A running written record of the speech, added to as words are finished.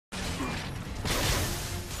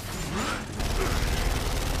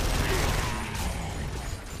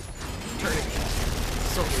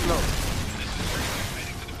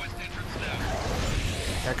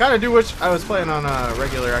kind of do wish I was playing on a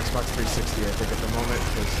regular Xbox 360, I think, at the moment,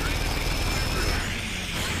 because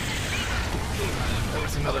there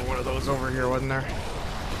was another one of those over here, wasn't there?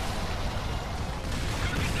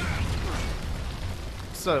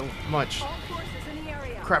 So much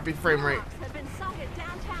crappy frame rate.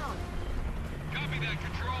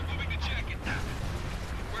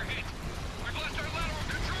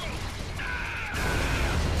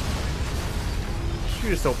 You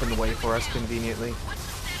just opened the way for us conveniently.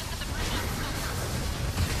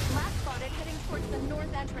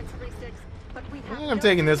 I think I'm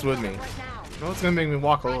taking this with me. I know it's gonna make me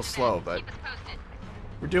walk a little slow, but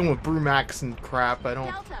we're dealing with Brumax and crap. I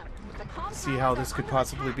don't see how this could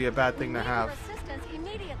possibly be a bad thing to have.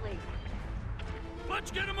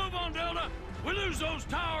 Let's get a move on, Delta. We lose those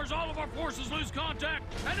towers, all of our forces lose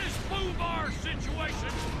contact, and this Boovar situation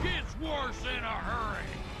gets worse in a hurry.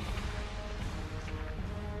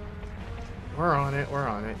 We're on it, we're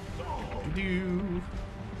on it.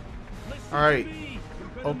 Alright.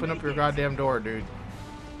 Open up your goddamn door, dude.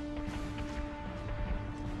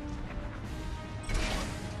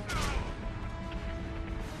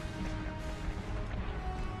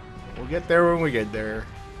 We'll get there when we get there.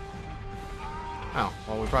 Oh,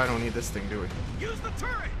 well, we probably don't need this thing, do we? Use the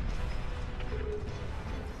turret.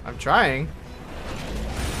 I'm trying.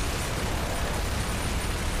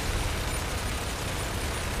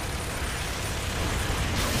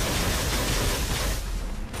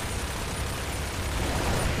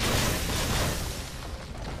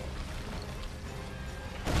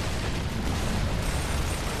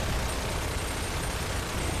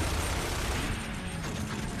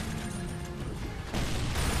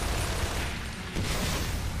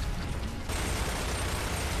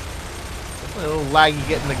 A little laggy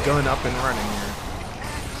getting the gun up and running here.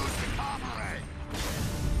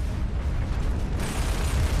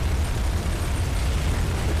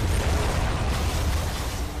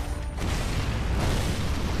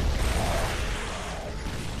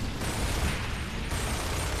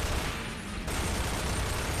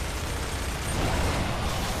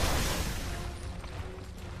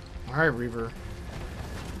 Alright, Reaver.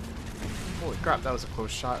 Holy crap, that was a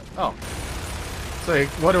close shot. Oh. So, like,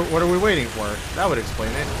 what are we waiting for? That would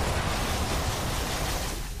explain it.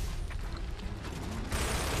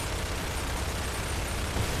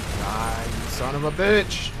 Die, you son of a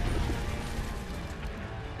bitch!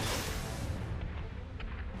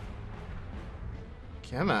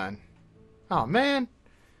 Come on. Oh, man!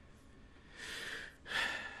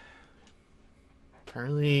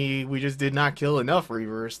 Apparently, we just did not kill enough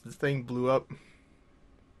Reavers. This thing blew up.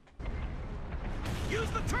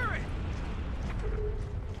 Use the turret!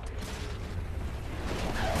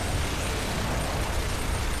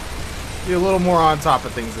 Be a little more on top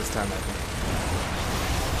of things this time, I think.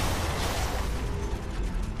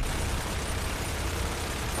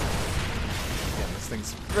 Again, this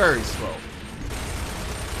thing's very slow.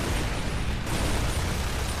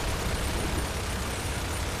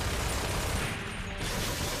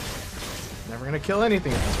 Never gonna kill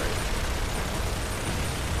anything at this rate.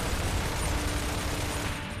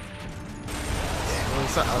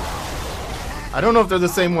 I don't know if they're the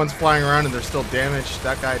same ones flying around and they're still damaged.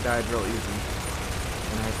 That guy died real easy.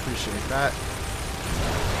 And I appreciate that.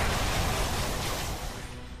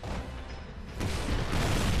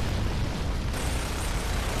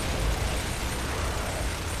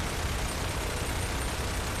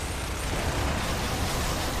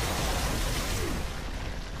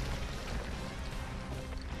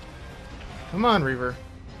 Come on, Reaver.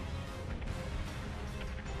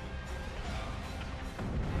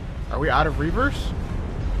 Are we out of Reavers?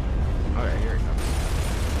 Okay, here he comes.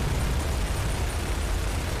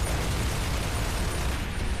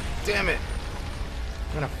 Damn it!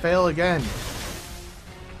 I'm gonna fail again.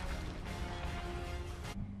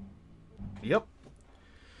 Yep.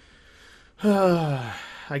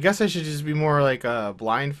 I guess I should just be more like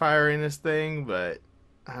blind firing this thing, but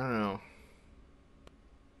I don't know.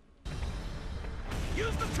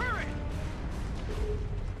 Use the turret.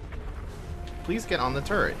 Please get on the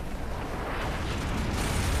turret.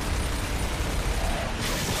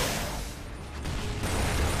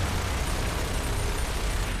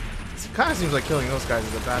 It kind of seems like killing those guys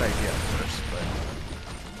is a bad idea at first, but...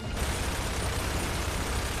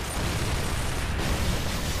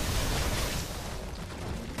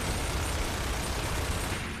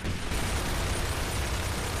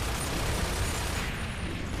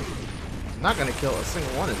 I'm not gonna kill a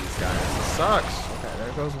single one of these guys. It sucks. Okay,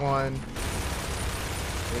 there goes one.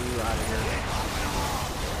 Get you out of here.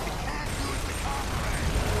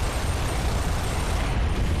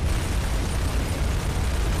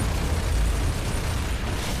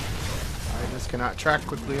 just cannot track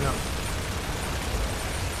quickly enough.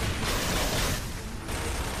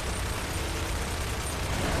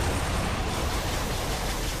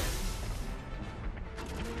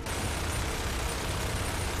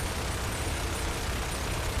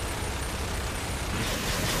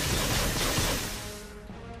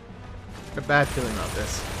 A bad feeling about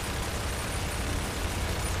this.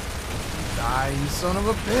 Die, you son of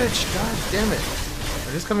a bitch! God damn it!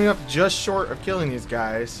 We're just coming up just short of killing these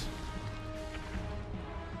guys.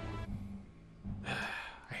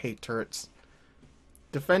 I hate turrets.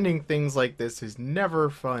 Defending things like this is never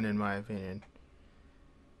fun, in my opinion.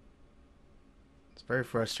 It's very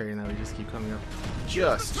frustrating that we just keep coming up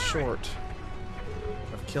just short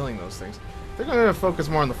of killing those things. They're going to focus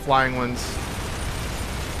more on the flying ones.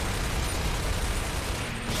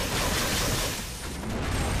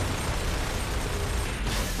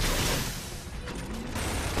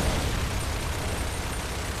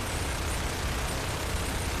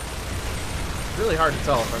 Really hard to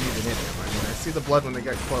tell if I'm even hitting them. I mean, I see the blood when they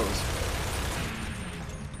get close.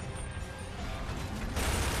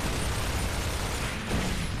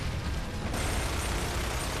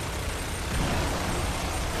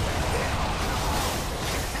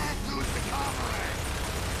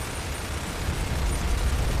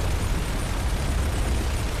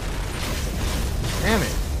 Damn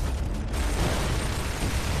it.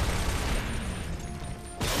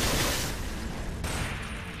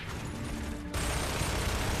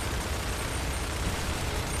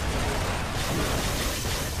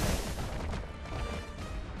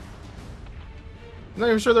 I'm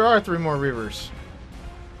not even sure there are 3 more Reavers.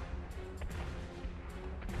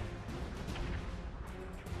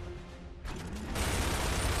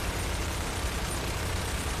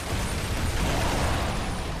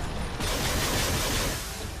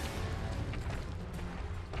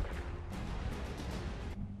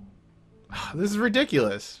 This is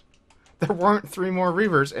ridiculous. There weren't 3 more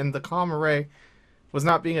Reavers and the comm array was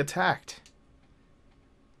not being attacked.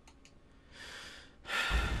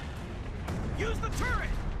 Use the turret.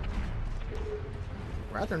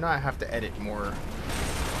 Rather not have to edit more.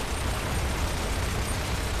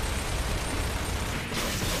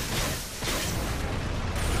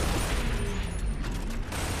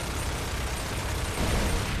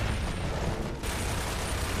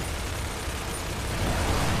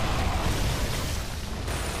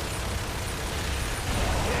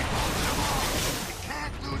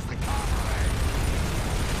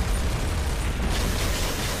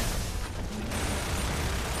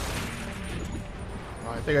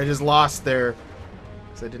 I think I just lost there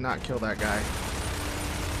because I did not kill that guy.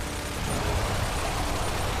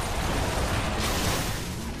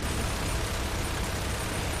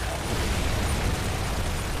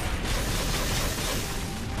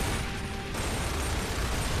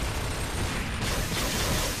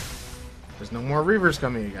 There's no more Reavers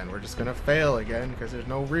coming again. We're just gonna fail again because there's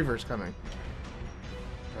no Reavers coming.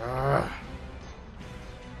 Ugh.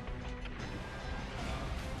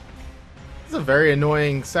 This is a very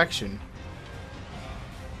annoying section.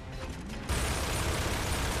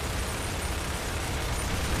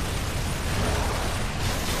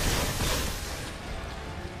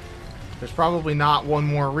 There's probably not 1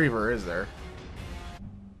 more Reaver, is there?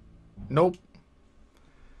 Nope.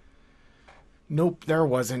 Nope, there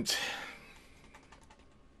wasn't.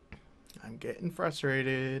 I'm getting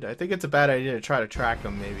frustrated. I think it's a bad idea to try to track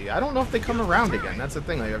them, maybe. I don't know if they come around again. That's the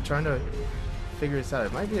thing. Like, I'm trying to figure this out.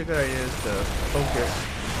 It might be a good idea to focus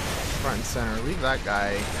front and center. Leave that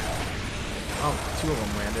guy. Oh, 2 of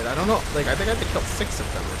them landed. I don't know. Like, I think I had to kill 6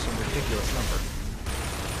 of them or some ridiculous number.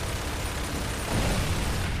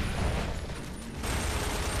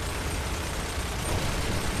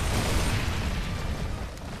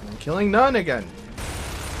 I'm killing none again.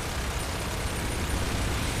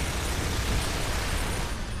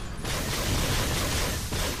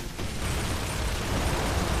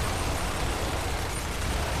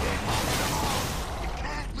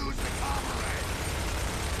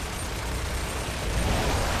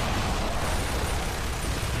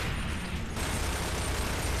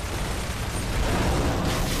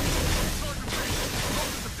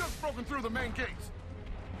 Through the main gates.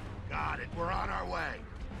 Got it. We're on our way.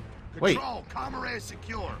 Wait. Control, comm is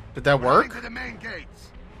secure. Did that work? To the main gates.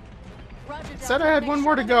 It said I had 1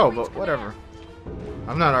 more to go, but whatever.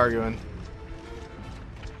 I'm not arguing.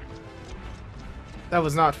 That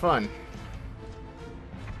was not fun.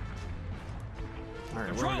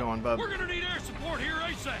 Alright, where are we going, bub? We're gonna need air support here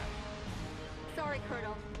ASAP. Sorry,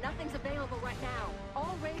 Colonel. Nothing's available right now.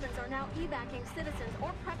 All Ravens are now evacuating citizens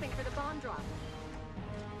or prepping for the bomb drop.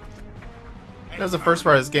 That's the first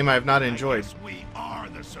part of this game I have not enjoyed. We are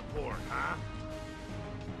the support, huh?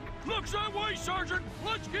 Looks that way, Sergeant.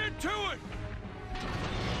 Let's get to it.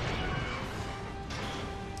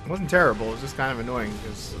 It wasn't terrible. It was just kind of annoying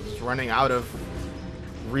because it was running out of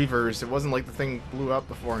Reavers. It wasn't like the thing blew up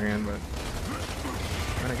beforehand, but...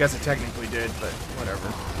 And I guess it technically did, but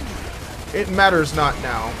whatever. It matters not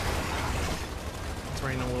now. Let's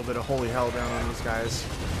rain a little bit of holy hell down on these guys.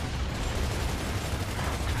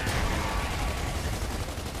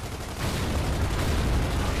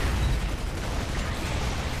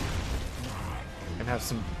 And have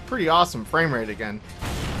some pretty awesome frame rate again.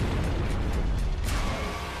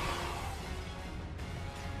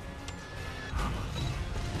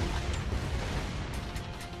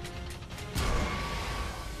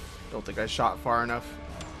 Don't think I shot far enough.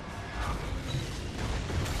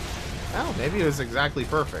 Oh, maybe it was exactly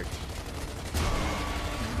perfect.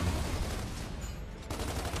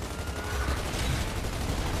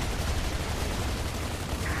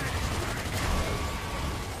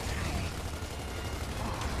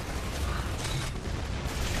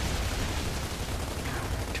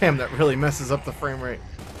 Damn, that really messes up the frame rate.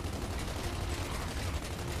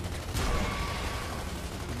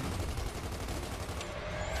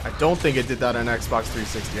 I don't think it did that on Xbox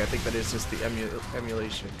 360. I think that is just the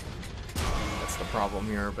emulation. That's the problem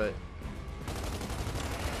here, but...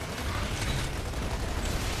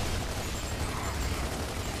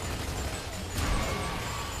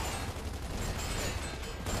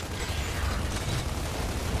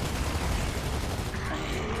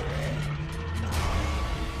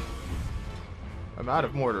 I'm out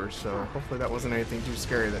of mortars, so hopefully that wasn't anything too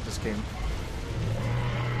scary that just came.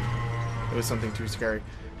 It was something too scary.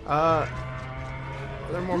 Are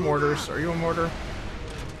there more mortars? Are you a mortar?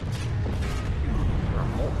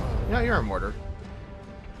 Yeah, you're a mortar.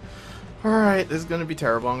 Alright, this is gonna be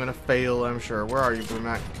terrible. I'm gonna fail, I'm sure. Where are you,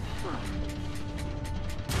 Brumac?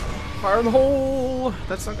 Fire in the hole!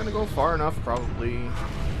 That's not gonna go far enough, probably.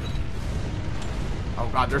 Oh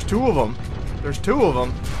god, there's two of them! There's two of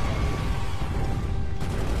them!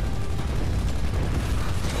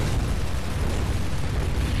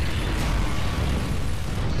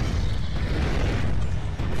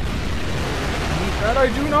 That I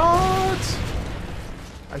do not!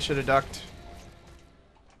 I should have ducked.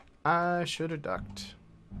 I should have ducked.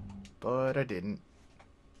 But I didn't.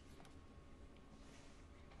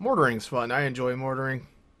 Mortaring's fun. I enjoy mortaring.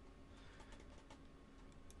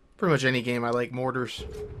 Pretty much any game I like mortars.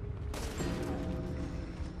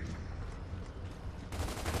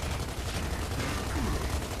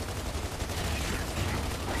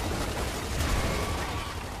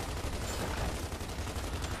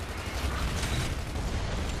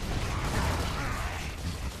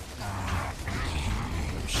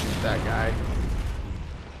 That guy.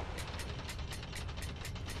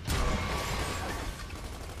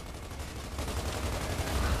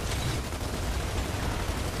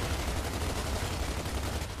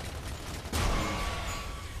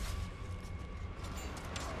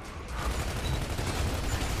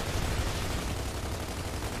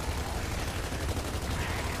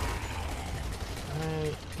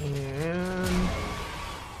 Right, and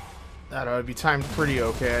that ought to be timed pretty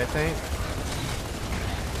okay, I think.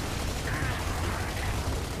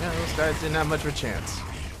 Yeah, those guys didn't have much of a chance.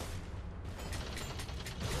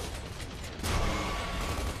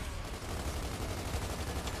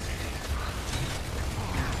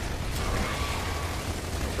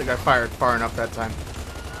 I don't think I fired far enough that time.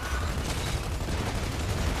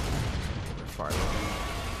 Farther.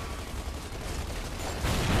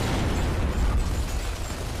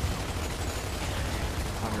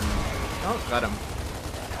 Oh, got him.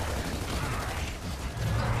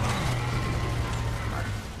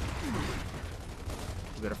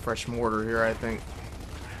 Got a fresh mortar here, I think.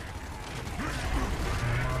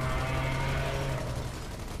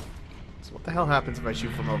 So what the hell happens if I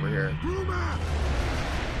shoot from over here?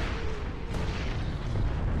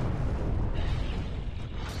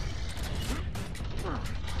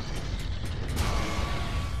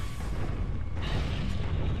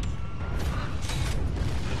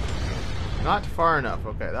 Not far enough.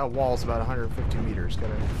 Okay, that wall's about 150 meters.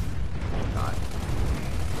 Gotta... Oh, God.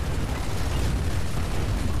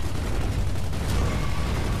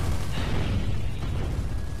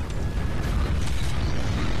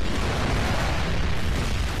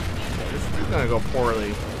 Gonna go poorly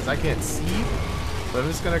because I can't see, but I'm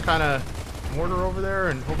just gonna kind of mortar over there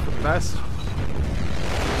and hope for the best.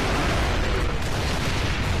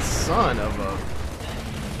 Son of a...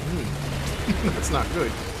 That's not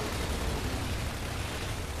good.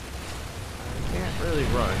 I can't really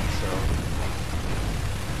run, so...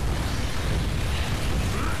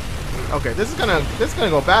 Okay, this is gonna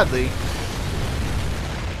go badly.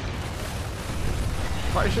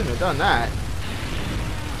 Probably shouldn't have done that.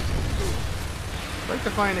 I'd like to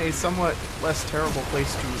find a somewhat less terrible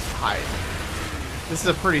place to hide. This is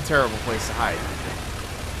a pretty terrible place to hide.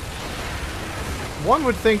 One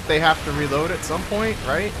would think they have to reload at some point,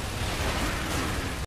 right?